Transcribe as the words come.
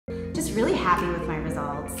just really happy with my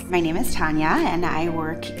results. My name is Tonya and I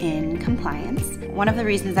work in compliance. One of the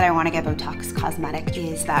reasons that I want to get BOTOX Cosmetic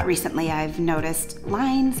is that recently I've noticed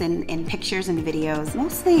lines in pictures and videos,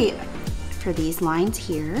 mostly for these lines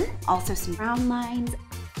here, also some frown lines.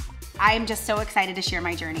 I am just so excited to share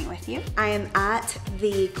my journey with you. I am at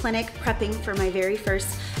the clinic prepping for my very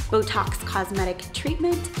first BOTOX Cosmetic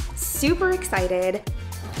treatment. Super excited.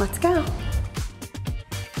 Let's go.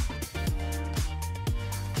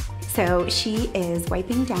 So she is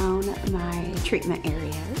wiping down my treatment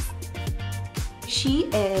areas. She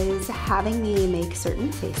is having me make certain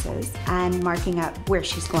faces and marking up where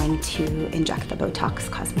she's going to inject the BOTOX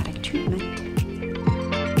Cosmetic treatment.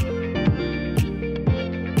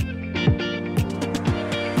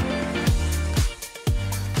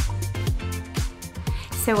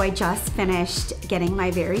 So I just finished getting my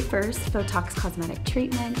very first BOTOX Cosmetic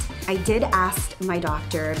treatment. I did ask my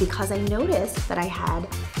doctor because I noticed that I had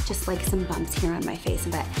just like some bumps here on my face,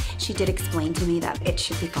 but she did explain to me that it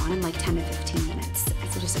should be gone in like 10 to 15 minutes.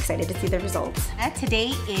 So just excited to see the results. Today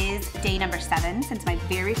is day number 7 since my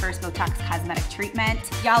very first BOTOX Cosmetic treatment.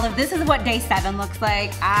 Y'all, if this is what day 7 looks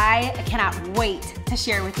like, I cannot wait to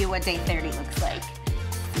share with you what day 30 looks like.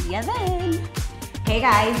 See ya then. Hey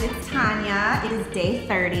guys, it's Tonya. It is day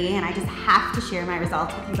 30 and I just have to share my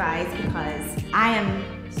results with you guys because I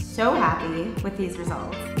am so happy with these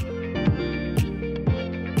results.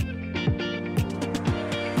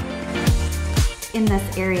 In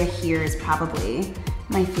this area here is probably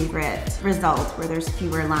my favorite result where there's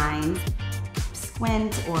fewer lines.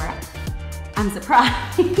 Squint or I'm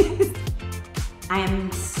surprised. I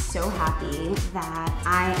am so happy that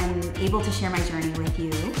I am able to share my journey with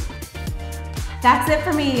you. That's it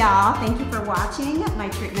for me, y'all. Thank you for watching my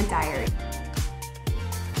treatment diary.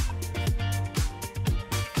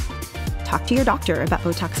 Talk to your doctor about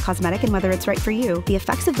BOTOX Cosmetic and whether it's right for you. The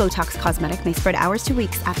effects of BOTOX Cosmetic may spread hours to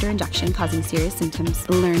weeks after injection, causing serious symptoms.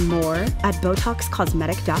 Learn more at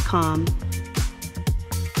BOTOXcosmetic.com.